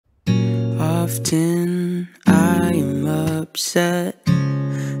often I am upset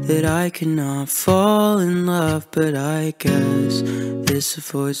that I cannot fall in love, but I guess this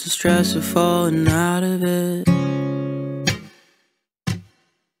avoids the stress of falling out of it.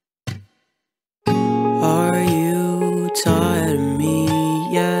 Are you tired of me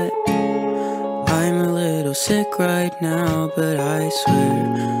yet? I'm a little sick right now, but I swear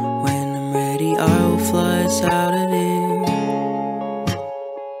when I'm ready I will fly us out of here.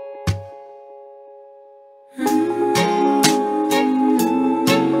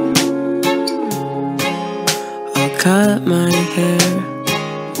 I'll cut my hair,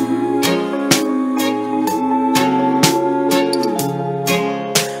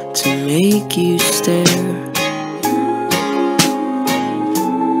 to make you stare.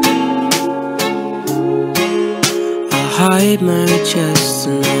 I'll hide my chest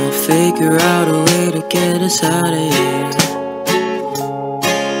and I'll figure out a way to get us out of here.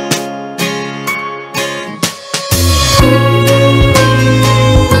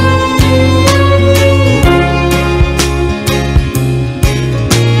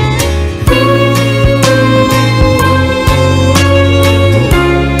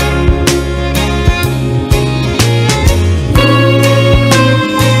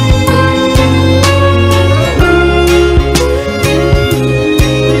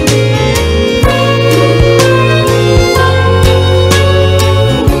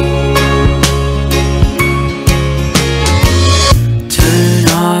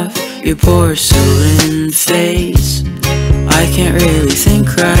 Your porcelain face, I can't really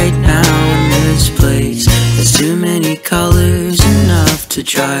think right now in this place. There's too many colors, enough to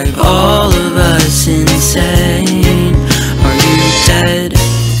drive all of us insane. Are you dead?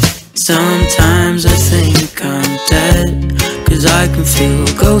 Sometimes I think I'm dead, 'cause I can feel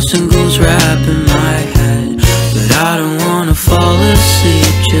ghosts and ghouls wrap in my head. But I don't wanna fall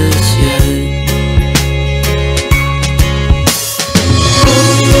asleep just yet.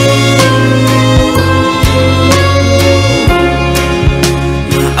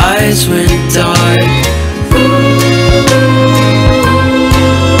 Eyes went dark,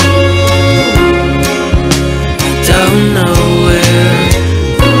 I don't know where.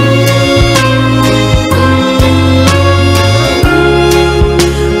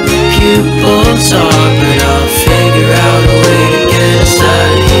 My pupils are, but I'll figure out a way to get us out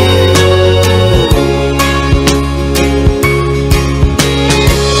of here.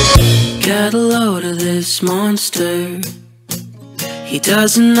 Get a load of this monster. He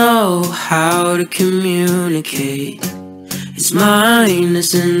doesn't know how to communicate. His mind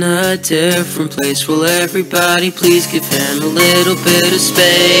is in a different place. Will everybody please give him a little bit of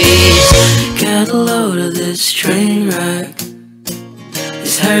space? Get a load of this train wreck.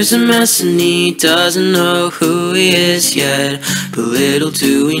 His hair's a mess and he doesn't know who he is yet. But little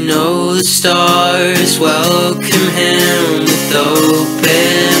do we know the stars welcome him with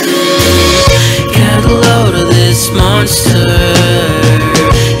open. Get a load of this monster.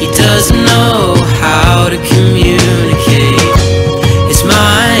 He doesn't know how to communicate. His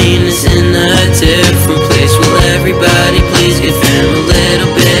mind is in a different place. Will everybody please give him a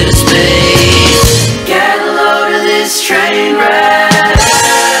little bit of space? Get a load of this train wreck.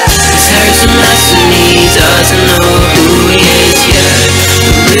 His hair's a mess and he doesn't know who he is yet.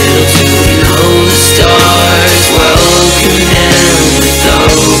 But little do we know the stars welcome him with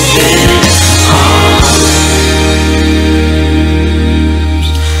open arms.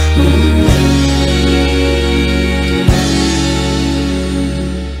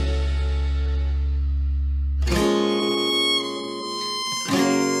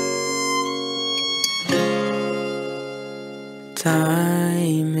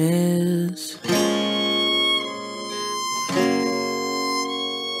 Time is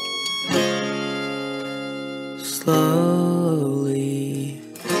slowly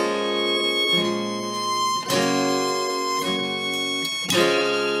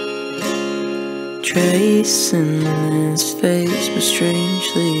tracing his face, but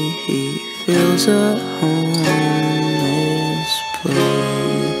strangely he feels at home.